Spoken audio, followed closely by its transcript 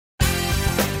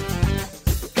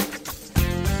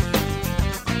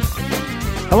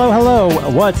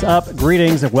Hello. What's up?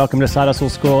 Greetings and welcome to Side Hustle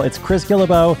School. It's Chris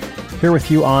Guillebeau here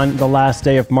with you on the last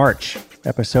day of March,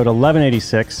 episode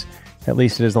 1186. At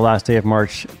least it is the last day of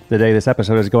March, the day this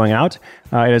episode is going out.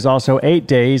 It is also 8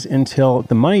 days until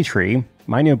The Money Tree,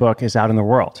 my new book, is out in the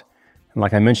world. And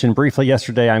like I mentioned briefly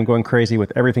yesterday, I'm going crazy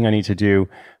with everything I need to do.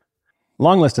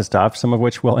 Long list of stuff, some of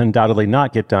which will undoubtedly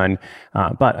not get done,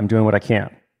 but I'm doing what I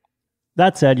can.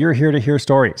 That said, you're here to hear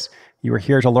stories. You are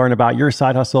here to learn about your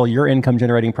side hustle, your income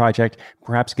generating project,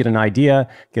 perhaps get an idea,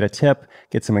 get a tip,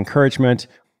 get some encouragement,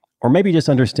 or maybe just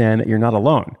understand that you're not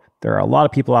alone. There are a lot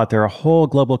of people out there, a whole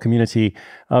global community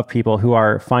of people who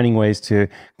are finding ways to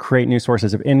create new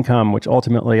sources of income, which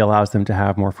ultimately allows them to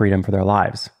have more freedom for their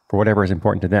lives, for whatever is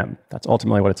important to them. That's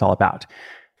ultimately what it's all about.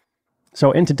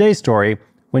 So in today's story,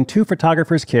 when two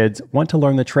photographers' kids want to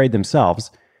learn the trade themselves,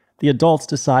 the adults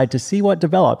decide to see what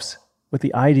develops with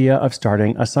the idea of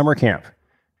starting a summer camp.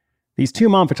 These two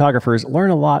mom photographers learn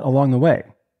a lot along the way.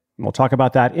 And we'll talk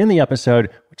about that in the episode,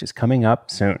 which is coming up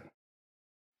soon.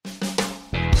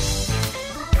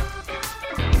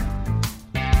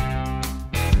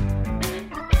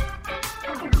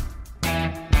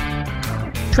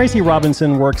 Tracy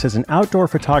Robinson works as an outdoor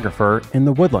photographer in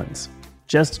the Woodlands,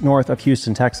 just north of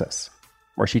Houston, Texas,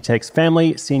 where she takes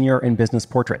family, senior, and business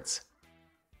portraits.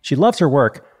 She loves her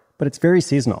work, but it's very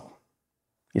seasonal.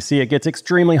 You see, it gets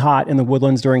extremely hot in the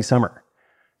Woodlands during summer,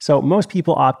 so most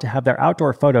people opt to have their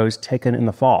outdoor photos taken in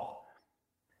the fall.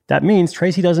 That means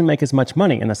Tracy doesn't make as much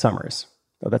money in the summers,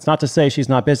 though that's not to say she's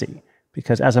not busy,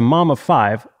 because as a mom of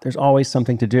 5, there's always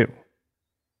something to do.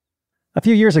 A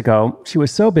few years ago, she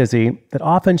was so busy that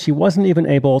often she wasn't even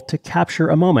able to capture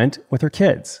a moment with her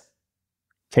kids.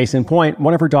 Case in point,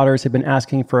 one of her daughters had been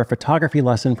asking for a photography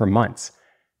lesson for months,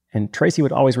 and Tracy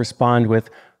would always respond with,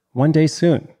 "One day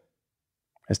soon."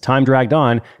 As time dragged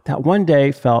on, that one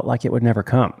day felt like it would never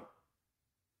come.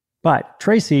 But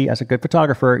Tracy, as a good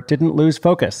photographer, didn't lose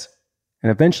focus and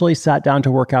eventually sat down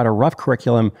to work out a rough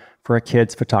curriculum for a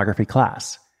kid's photography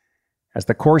class. As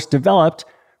the course developed,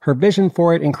 her vision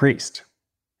for it increased.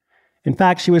 In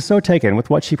fact, she was so taken with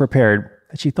what she prepared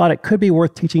that she thought it could be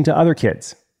worth teaching to other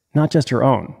kids, not just her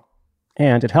own.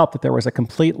 And it helped that there was a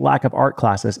complete lack of art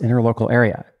classes in her local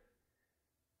area.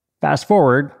 Fast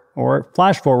forward, or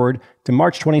flash forward, to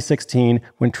March 2016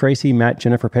 when Tracy met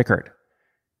Jennifer Pickard.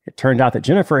 It turned out that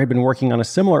Jennifer had been working on a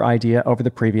similar idea over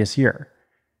the previous year.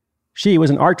 She was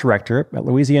an art director at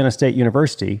Louisiana State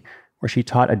University, where she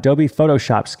taught Adobe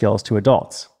Photoshop skills to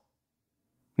adults.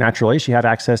 Naturally, she had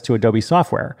access to Adobe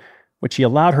software, which she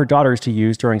allowed her daughters to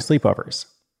use during sleepovers.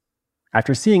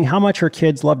 After seeing how much her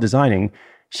kids loved designing,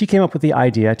 she came up with the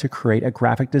idea to create a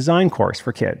graphic design course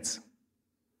for kids.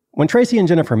 When Tracy and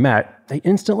Jennifer met, they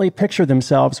instantly pictured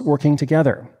themselves working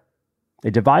together. They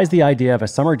devised the idea of a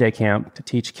summer day camp to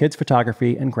teach kids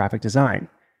photography and graphic design.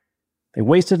 They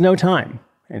wasted no time,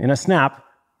 and in a snap,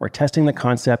 were testing the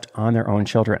concept on their own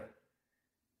children.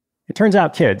 It turns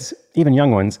out kids, even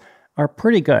young ones, are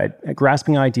pretty good at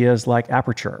grasping ideas like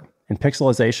aperture and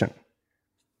pixelization.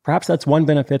 Perhaps that's one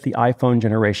benefit the iPhone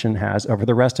generation has over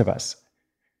the rest of us.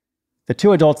 The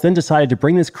two adults then decided to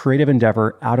bring this creative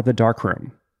endeavor out of the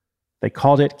darkroom. They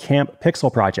called it Camp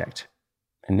Pixel Project,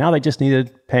 and now they just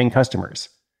needed paying customers.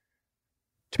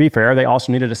 To be fair, they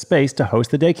also needed a space to host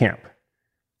the day camp.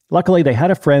 Luckily, they had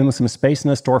a friend with some space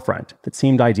in a storefront that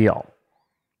seemed ideal.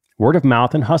 Word of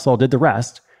mouth and hustle did the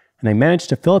rest, and they managed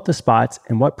to fill up the spots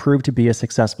in what proved to be a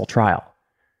successful trial.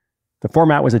 The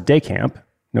format was a day camp,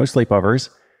 no sleepovers,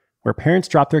 where parents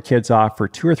dropped their kids off for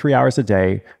 2 or 3 hours a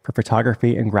day for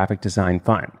photography and graphic design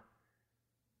fun.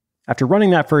 After running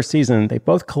that first season, they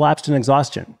both collapsed in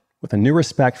exhaustion, with a new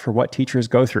respect for what teachers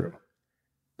go through.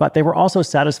 But they were also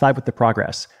satisfied with the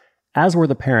progress, as were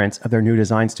the parents of their new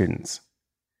design students.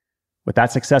 With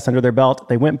that success under their belt,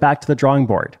 they went back to the drawing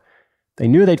board. They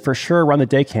knew they'd for sure run the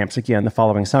day camps again the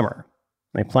following summer.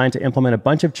 They planned to implement a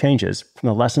bunch of changes from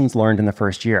the lessons learned in the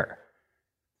first year.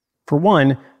 For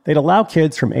one, they'd allow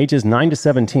kids from ages 9 to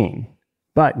 17,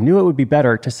 but knew it would be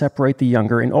better to separate the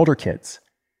younger and older kids.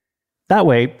 That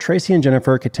way, Tracy and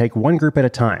Jennifer could take one group at a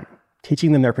time,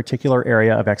 teaching them their particular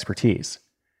area of expertise.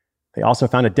 They also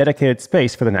found a dedicated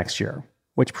space for the next year,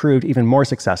 which proved even more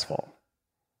successful.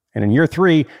 And in year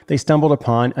 3, they stumbled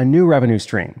upon a new revenue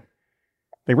stream.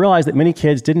 They realized that many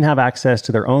kids didn't have access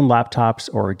to their own laptops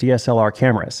or DSLR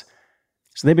cameras,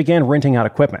 so they began renting out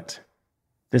equipment.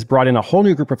 This brought in a whole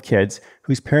new group of kids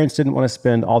whose parents didn't want to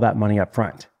spend all that money up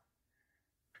front.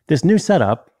 This new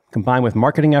setup, combined with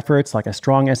marketing efforts like a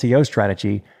strong SEO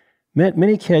strategy, meant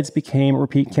many kids became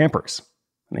repeat campers,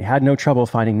 and they had no trouble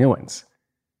finding new ones.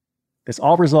 This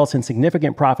all results in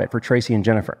significant profit for Tracy and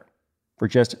Jennifer. For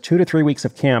just 2 to 3 weeks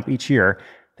of camp each year,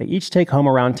 they each take home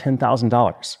around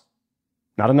 $10,000.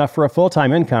 Not enough for a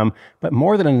full-time income, but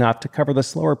more than enough to cover the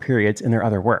slower periods in their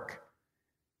other work.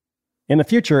 In the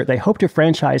future, they hope to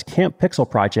franchise Camp Pixel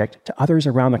Project to others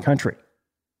around the country.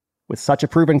 With such a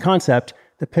proven concept,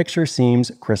 the picture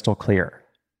seems crystal clear.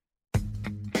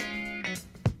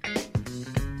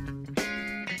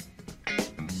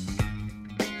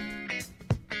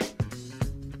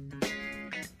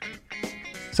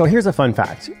 So here's a fun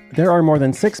fact. There are more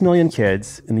than 6 million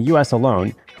kids in the US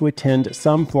alone who attend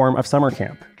some form of summer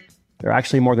camp. There are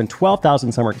actually more than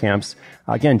 12,000 summer camps,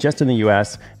 again, just in the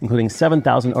US, including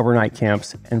 7,000 overnight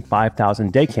camps and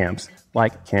 5,000 day camps,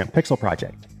 like Camp Pixel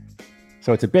Project.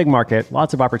 So it's a big market,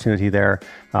 lots of opportunity there,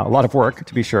 a lot of work,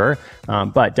 to be sure,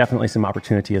 but definitely some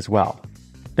opportunity as well.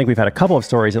 I think we've had a couple of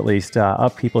stories, at least,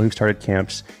 of people who've started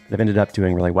camps that have ended up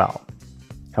doing really well.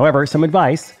 However, some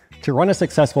advice. To run a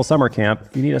successful summer camp,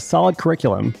 you need a solid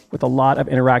curriculum with a lot of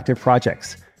interactive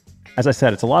projects. As I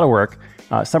said, it's a lot of work.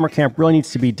 Summer camp really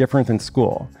needs to be different than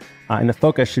school, and the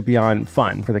focus should be on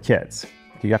fun for the kids.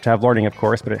 You have to have learning, of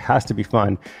course, but it has to be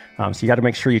fun. So you got to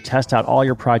make sure you test out all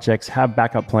your projects, have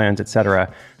backup plans,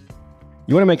 etc.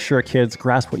 You want to make sure kids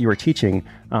grasp what you are teaching,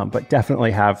 but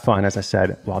definitely have fun, as I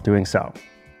said, while doing so.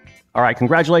 All right,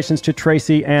 congratulations to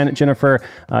Tracy and Jennifer.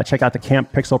 Check out the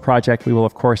Camp Pixel Project. We will,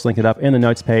 of course, link it up in the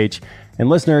notes page. And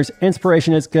listeners,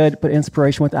 inspiration is good, but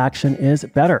inspiration with action is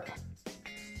better.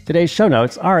 Today's show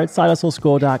notes are at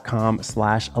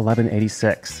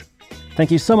sidehustleschool.com/1186. Thank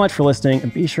you so much for listening,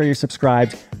 and be sure you're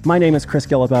subscribed. My name is Chris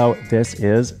Guillebeau. This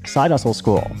is Side Hustle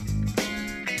School.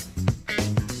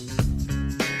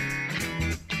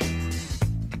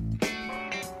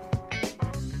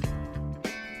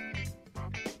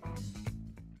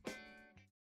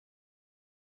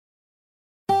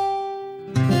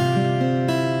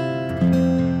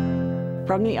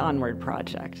 From the Onward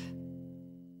Project.